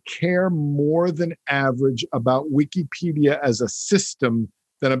up to care more than average about Wikipedia as a system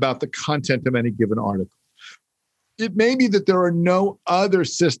than about the content of any given article. It may be that there are no other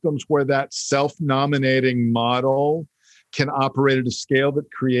systems where that self-nominating model can operate at a scale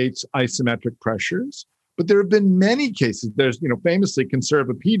that creates isometric pressures. But there have been many cases. There's, famously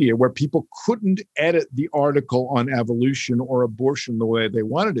Conservapedia, where people couldn't edit the article on evolution or abortion the way they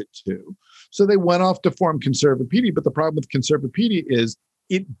wanted it to. So they went off to form Conservapedia. But the problem with Conservapedia is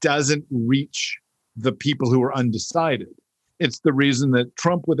it doesn't reach the people who are undecided. It's the reason that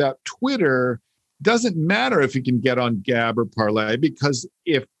Trump without Twitter doesn't matter if he can get on Gab or Parler, because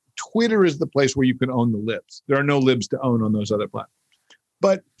if Twitter is the place where you can own the libs, there are no libs to own on those other platforms.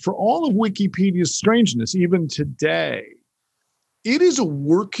 But for all of Wikipedia's strangeness, even today, it is a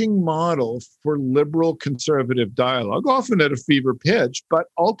working model for liberal conservative dialogue, often at a fever pitch, but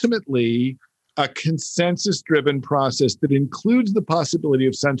ultimately a consensus-driven process that includes the possibility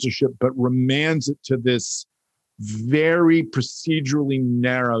of censorship, but remands it to this very procedurally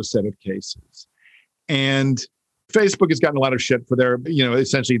narrow set of cases. And Facebook has gotten a lot of shit for their,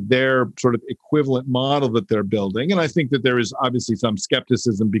 essentially their sort of equivalent model that they're building. And I think that there is obviously some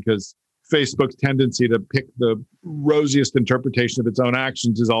skepticism because Facebook's tendency to pick the rosiest interpretation of its own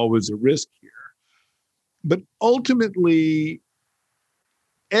actions is always a risk here. But ultimately,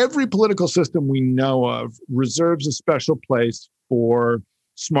 every political system we know of reserves a special place for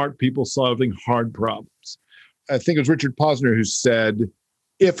smart people solving hard problems. I think it was Richard Posner who said,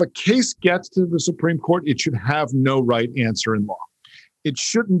 if a case gets to the Supreme Court, it should have no right answer in law. It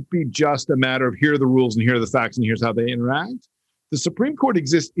shouldn't be just a matter of here are the rules and here are the facts and here's how they interact. The Supreme Court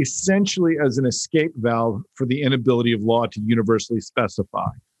exists essentially as an escape valve for the inability of law to universally specify.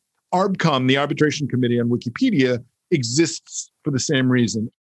 ARBCOM, the Arbitration Committee on Wikipedia, exists for the same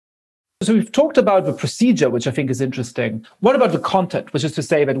reason. So we've talked about the procedure, which I think is interesting. What about the content, which is to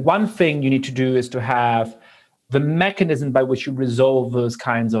say that one thing you need to do is to have the mechanism by which you resolve those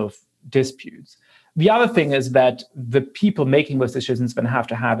kinds of disputes. The other thing is that the people making those decisions then have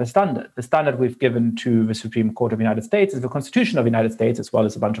to have a standard. The standard we've given to the Supreme Court of the United States is the Constitution of the United States, as well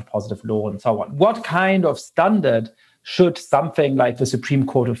as a bunch of positive law and so on. What kind of standard should something like the Supreme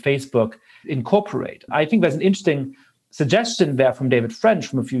Court of Facebook incorporate? I think there's an interesting suggestion there from David French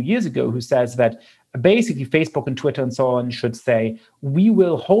from a few years ago, who says that basically Facebook and Twitter and so on should say, we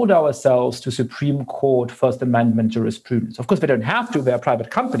will hold ourselves to Supreme Court First Amendment jurisprudence. Of course, they don't have to. They're a private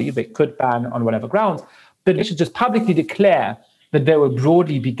company. They could ban on whatever grounds, but they should just publicly declare that they will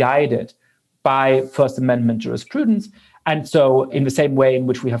broadly be guided by First Amendment jurisprudence. And so in the same way in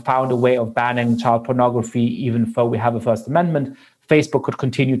which we have found a way of banning child pornography, even though we have a First Amendment, Facebook could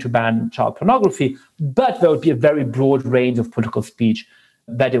continue to ban child pornography, but there would be a very broad range of political speech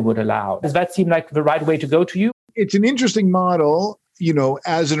that it would allow. Does that seem like the right way to go to you? It's an interesting model,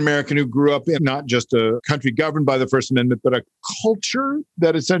 as an American who grew up in not just a country governed by the First Amendment, but a culture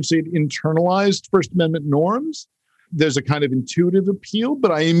that essentially internalized First Amendment norms. There's a kind of intuitive appeal,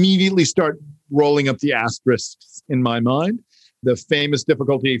 but I immediately start rolling up the asterisks in my mind. The famous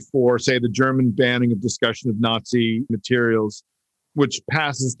difficulty for, say, the German banning of discussion of Nazi materials, which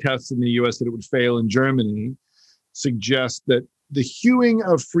passes tests in the US that it would fail in Germany, suggests that the hewing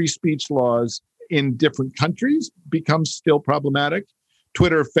of free speech laws in different countries becomes still problematic.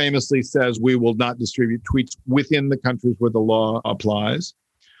 Twitter famously says we will not distribute tweets within the countries where the law applies.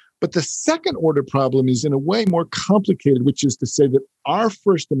 But the second order problem is in a way more complicated, which is to say that our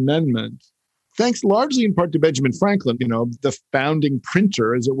First Amendment, thanks largely in part to Benjamin Franklin, the founding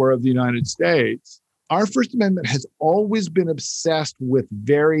printer, as it were, of the United States, our First Amendment has always been obsessed with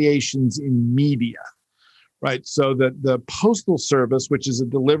variations in media, right? So that the Postal Service, which is a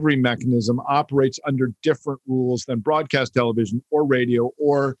delivery mechanism, operates under different rules than broadcast television or radio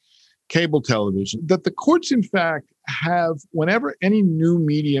or cable television. That the courts, in fact, have, whenever any new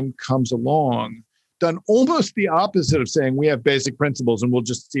medium comes along, done almost the opposite of saying we have basic principles and we'll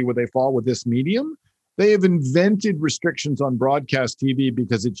just see where they fall with this medium. They have invented restrictions on broadcast TV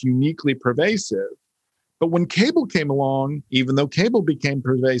because it's uniquely pervasive. But when cable came along, even though cable became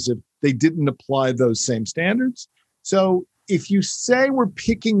pervasive, they didn't apply those same standards. So if you say we're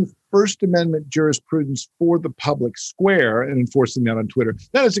picking First Amendment jurisprudence for the public square and enforcing that on Twitter,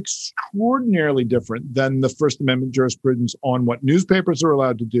 that is extraordinarily different than the First Amendment jurisprudence on what newspapers are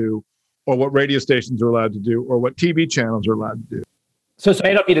allowed to do, or what radio stations are allowed to do, or what TV channels are allowed to do. So it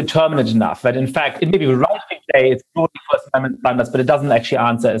may not be determinate enough, but in fact, it may be right to say it's broadly First Amendment standards, but it doesn't actually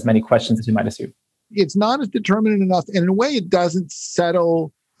answer as many questions as you might assume. It's not as determinate enough. And in a way, it doesn't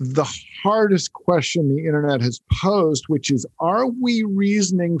settle the hardest question the internet has posed, which is, are we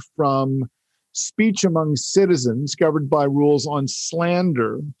reasoning from speech among citizens governed by rules on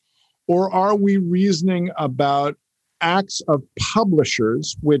slander, or are we reasoning about acts of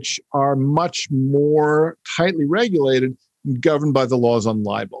publishers, which are much more tightly regulated and governed by the laws on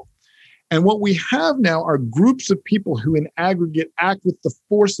libel? And what we have now are groups of people who in aggregate act with the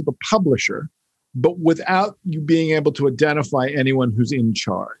force of a publisher, but without you being able to identify anyone who's in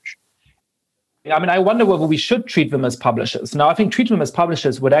charge. I mean, I wonder whether we should treat them as publishers. Now, I think treating them as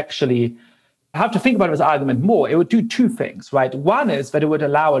publishers would actually have to think about this argument more. It would do two things, right? One is that it would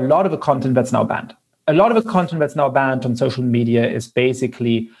allow a lot of the content that's now banned. A lot of the content that's now banned on social media is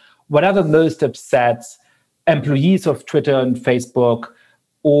basically whatever most upsets employees of Twitter and Facebook,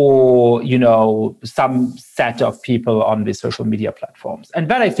 or, you know, some set of people on the social media platforms. And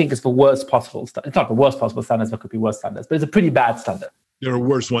that, I think, is the worst possible standard. It's not the worst possible standards, there could be worse standards, but it's a pretty bad standard. There are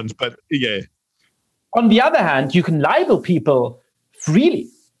worse ones, but yeah. On the other hand, you can libel people freely.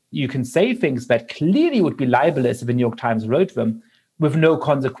 You can say things that clearly would be libelous if the New York Times wrote them with no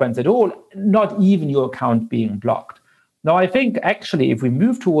consequence at all, not even your account being blocked. Now, I think, actually, if we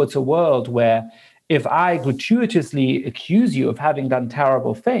move towards a world where if I gratuitously accuse you of having done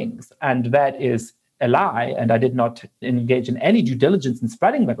terrible things, and that is a lie, and I did not engage in any due diligence in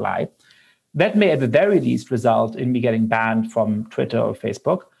spreading that lie, that may at the very least result in me getting banned from Twitter or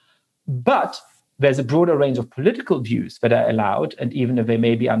Facebook. But there's a broader range of political views that are allowed, and even if they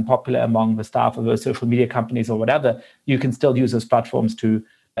may be unpopular among the staff of those social media companies or whatever, you can still use those platforms to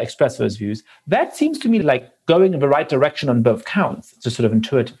express those views. That seems to me like going in the right direction on both counts, just sort of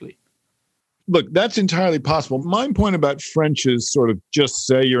intuitively. Look, that's entirely possible. My point about French's sort of just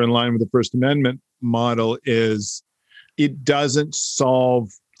say you're in line with the First Amendment model is it doesn't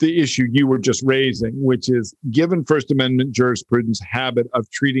solve the issue you were just raising, which is given First Amendment jurisprudence habit of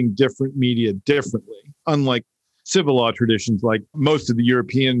treating different media differently, unlike civil law traditions like most of the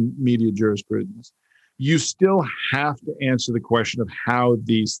European media jurisprudence, you still have to answer the question of how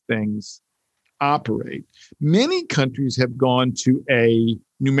these things operate. Many countries have gone to a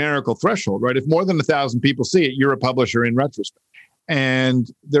numerical threshold, right? If more than 1,000 people see it, you're a publisher in retrospect. And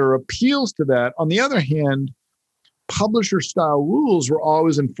there are appeals to that. On the other hand, publisher-style rules were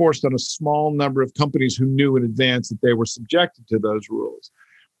always enforced on a small number of companies who knew in advance that they were subjected to those rules.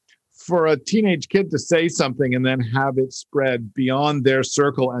 For a teenage kid to say something and then have it spread beyond their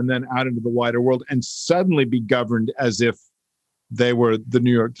circle and then out into the wider world and suddenly be governed as if they were the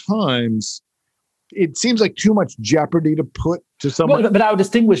New York Times, it seems like too much jeopardy to put to someone. Well, but I would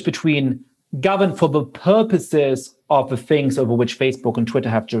distinguish between governed for the purposes of the things over which Facebook and Twitter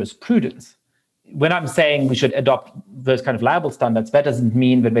have jurisprudence. When I'm saying we should adopt those kind of libel standards, that doesn't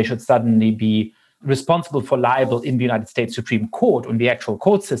mean that they should suddenly be responsible for libel in the United States Supreme Court or in the actual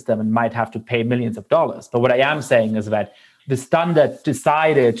court system and might have to pay millions of dollars. But what I am saying is that the standard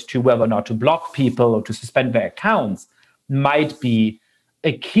decided to whether or not to block people or to suspend their accounts might be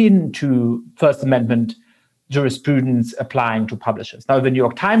akin to First Amendment jurisprudence applying to publishers. Now, if the New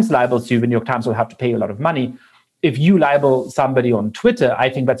York Times libels you, the New York Times will have to pay you a lot of money. If you libel somebody on Twitter, I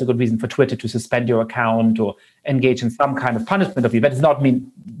think that's a good reason for Twitter to suspend your account or engage in some kind of punishment of you. That does not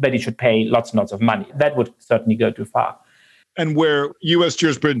mean that you should pay lots and lots of money. That would certainly go too far. And where U.S.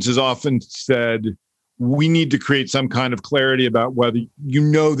 jurisprudence has often said, we need to create some kind of clarity about whether you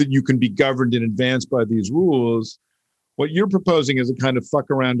know that you can be governed in advance by these rules. What you're proposing is a kind of fuck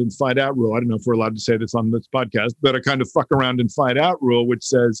around and find out rule. I don't know if we're allowed to say this on this podcast, but a kind of fuck around and find out rule, which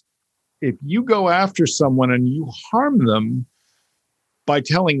says, if you go after someone and you harm them by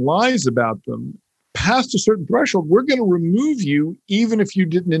telling lies about them past a certain threshold, we're going to remove you even if you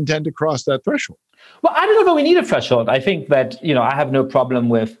didn't intend to cross that threshold. Well, I don't know that we need a threshold. I think that, I have no problem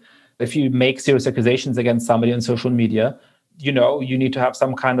with If you make serious accusations against somebody on social media, you need to have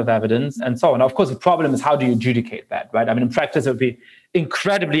some kind of evidence and so on. Now, of course, the problem is how do you adjudicate that, right? I mean, in practice, it would be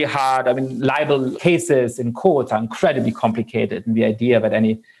incredibly hard. I mean, libel cases in courts are incredibly complicated. And the idea that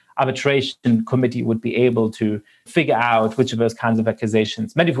any arbitration committee would be able to figure out which of those kinds of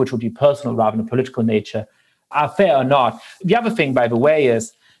accusations, many of which would be personal rather than political nature, are fair or not. The other thing, by the way,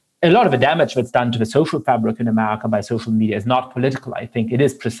 is a lot of the damage that's done to the social fabric in America by social media is not political. I think it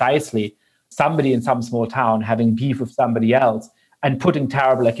is precisely somebody in some small town having beef with somebody else and putting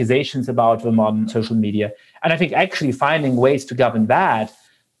terrible accusations about them on social media. And I think actually finding ways to govern that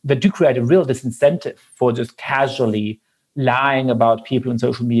do create a real disincentive for just casually lying about people on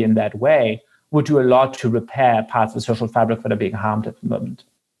social media in that way would do a lot to repair parts of the social fabric that are being harmed at the moment.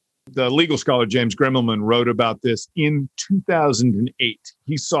 The legal scholar James Grimmelman wrote about this in 2008.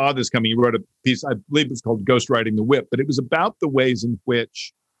 He saw this coming. He wrote a piece, I believe it's called Ghostwriting the Whip, but it was about the ways in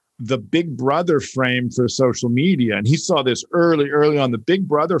which the Big Brother frame for social media, and he saw this early on, the Big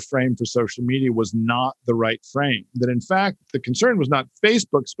Brother frame for social media was not the right frame. That in fact, the concern was not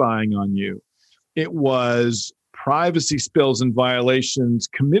Facebook spying on you. It was privacy spills and violations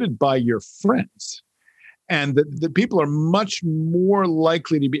committed by your friends. And that people are much more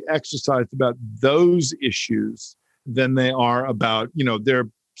likely to be exercised about those issues than they are about, they're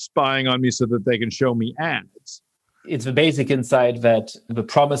spying on me so that they can show me ads. It's the basic insight that the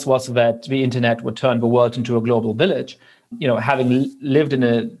promise was that the internet would turn the world into a global village. Having lived in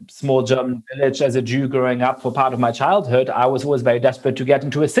a small German village as a Jew growing up for part of my childhood, I was always very desperate to get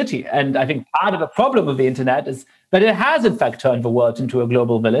into a city. And I think part of the problem with the internet is that it has, in fact, turned the world into a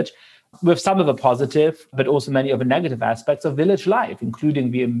global village, with some of the positive, but also many of the negative aspects of village life,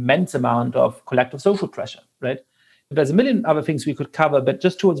 including the immense amount of collective social pressure, right? There's a million other things we could cover, but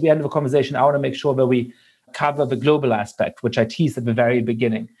just towards the end of the conversation, I want to make sure that we cover the global aspect, which I teased at the very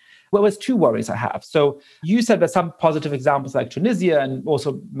beginning. Well, there's two worries I have. So you said there's some positive examples like Tunisia and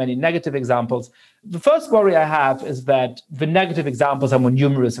also many negative examples. The first worry I have is that the negative examples are more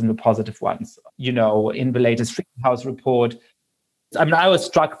numerous than the positive ones. In the latest Freedom House report, I was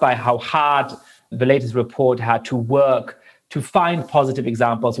struck by how hard the latest report had to work to find positive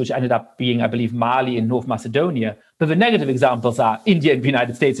examples, which ended up being, I believe, Mali and North Macedonia. But the negative examples are India and the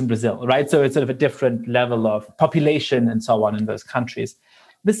United States and Brazil, right? So it's sort of a different level of population and so on in those countries.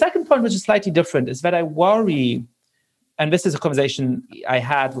 The second point, which is slightly different, is that I worry, and this is a conversation I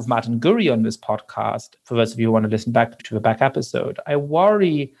had with Martin Gurri on this podcast, for those of you who want to listen back to the back episode, I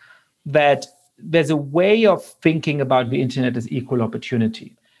worry that there's a way of thinking about the internet as equal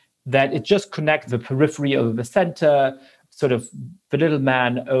opportunity, that it just connects the periphery over the center, sort of the little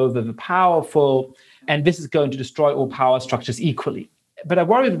man over the powerful, and this is going to destroy all power structures equally. But I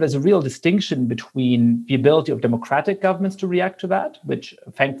worry that there's a real distinction between the ability of democratic governments to react to that, which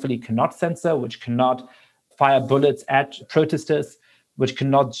thankfully cannot censor, which cannot fire bullets at protesters, which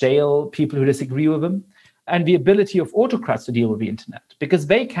cannot jail people who disagree with them, and the ability of autocrats to deal with the internet, because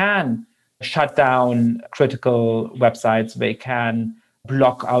they can shut down critical websites, they can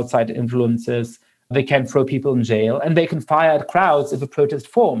block outside influences, they can throw people in jail, and they can fire at crowds if a protest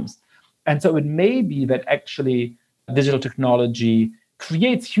forms. And so it may be that actually digital technology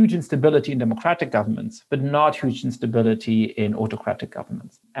creates huge instability in democratic governments, but not huge instability in autocratic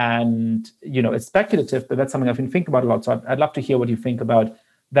governments. And, it's speculative, but that's something I've been thinking about a lot. So I'd love to hear what you think about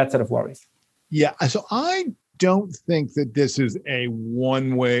that set of worries. Yeah, so I don't think that this is a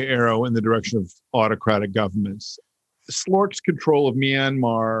one-way arrow in the direction of autocratic governments. Slork's control of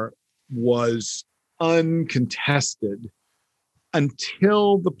Myanmar was uncontested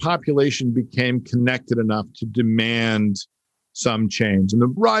until the population became connected enough to demand some change. And the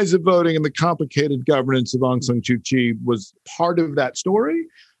rise of voting and the complicated governance of Aung San Suu Kyi was part of that story.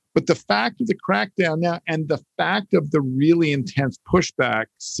 But the fact of the crackdown now and the fact of the really intense pushback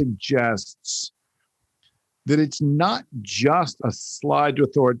suggests that it's not just a slide to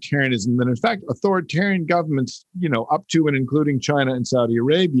authoritarianism, that in fact, authoritarian governments, up to and including China and Saudi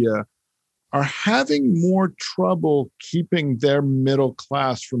Arabia, are having more trouble keeping their middle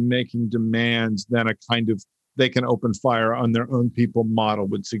class from making demands than a kind of they can open fire on their own people model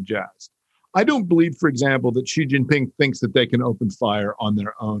would suggest. I don't believe, for example, that Xi Jinping thinks that they can open fire on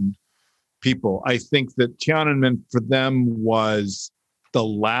their own people. I think that Tiananmen for them was the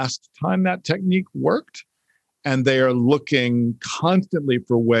last time that technique worked, and they are looking constantly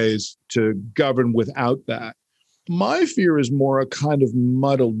for ways to govern without that. My fear is more a kind of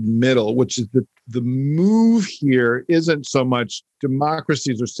muddled middle, which is that the move here isn't so much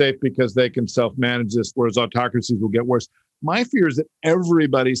democracies are safe because they can self-manage this, whereas autocracies will get worse. My fear is that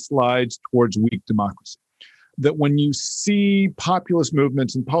everybody slides towards weak democracy. that when you see populist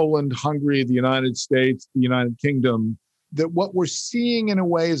movements in Poland, Hungary, the United States, the United Kingdom, that what we're seeing in a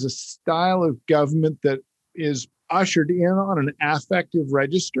way is a style of government that is ushered in on an affective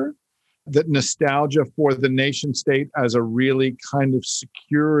register, that nostalgia for the nation state as a really kind of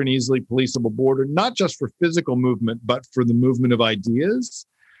secure and easily policeable border, not just for physical movement, but for the movement of ideas,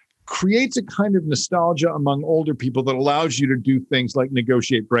 creates a kind of nostalgia among older people that allows you to do things like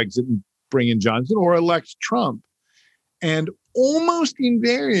negotiate Brexit and bring in Johnson or elect Trump. And almost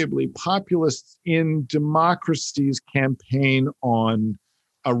invariably, populists in democracies campaign on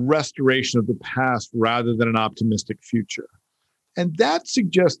a restoration of the past rather than an optimistic future. And that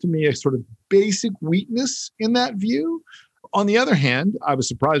suggests to me a sort of basic weakness in that view. On the other hand, I was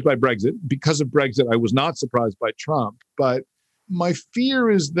surprised by Brexit. Because of Brexit, I was not surprised by Trump. But my fear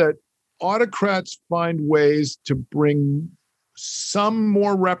is that autocrats find ways to bring some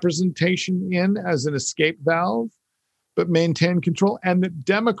more representation in as an escape valve, but maintain control, and that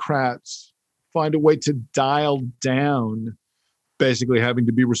Democrats find a way to dial down basically having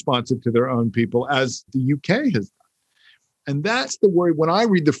to be responsive to their own people, as the UK has done. And that's the worry. When I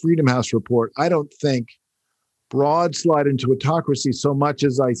read the Freedom House report, I don't think broad slide into autocracy so much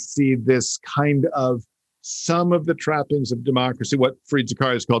as I see this kind of some of the trappings of democracy, what Fareed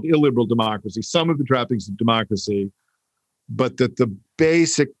Zakaria has called illiberal democracy, some of the trappings of democracy, but that the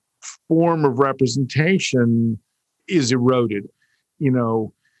basic form of representation is eroded. You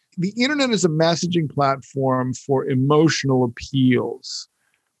know, the internet is a messaging platform for emotional appeals,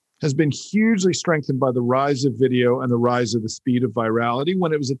 has been hugely strengthened by the rise of video and the rise of the speed of virality.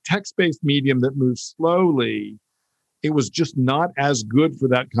 When it was a text-based medium that moved slowly, it was just not as good for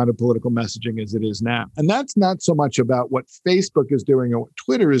that kind of political messaging as it is now. And that's not so much about what Facebook is doing or what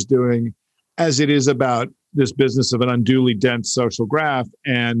Twitter is doing, as it is about this business of an unduly dense social graph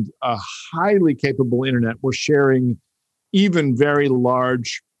and a highly capable internet where sharing even very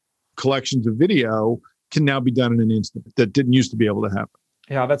large collections of video can now be done in an instant that didn't used to be able to happen.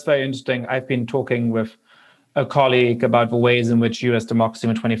 Yeah, that's very interesting. I've been talking with a colleague about the ways in which US democracy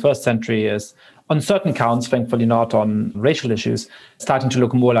in the 21st century is, on certain counts, thankfully not on racial issues, starting to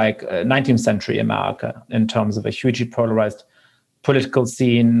look more like 19th century America in terms of a hugely polarized political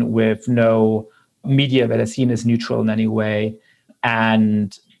scene with no media that is seen as neutral in any way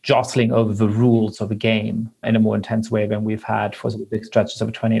and jostling over the rules of the game in a more intense way than we've had for some big stretches of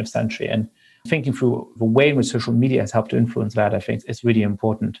the 20th century. And thinking through the way in which social media has helped to influence that, I think, is really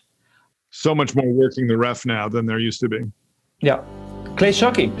important. So much more working the ref now than there used to be. Yeah. Clay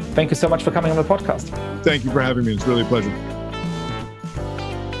Shirky, thank you so much for coming on the podcast. Thank you for having me. It's really a pleasure.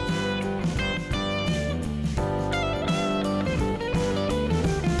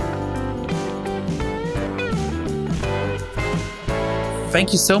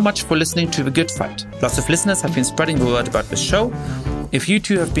 Thank you so much for listening to The Good Fight. Lots of listeners have been spreading the word about the show. If you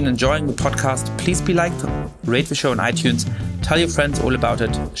too have been enjoying the podcast, please be like, rate the show on iTunes, tell your friends all about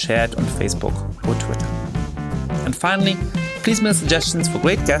it, share it on Facebook or Twitter. And finally, please mail suggestions for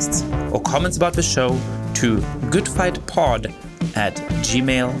great guests or comments about the show to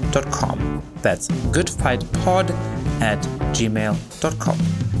goodfightpod@gmail.com. That's goodfightpod@gmail.com.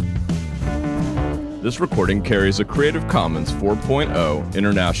 This recording carries a Creative Commons 4.0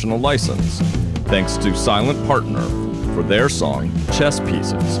 international license. Thanks to Silent Partner for their song, Chess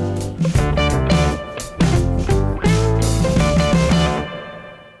Pieces.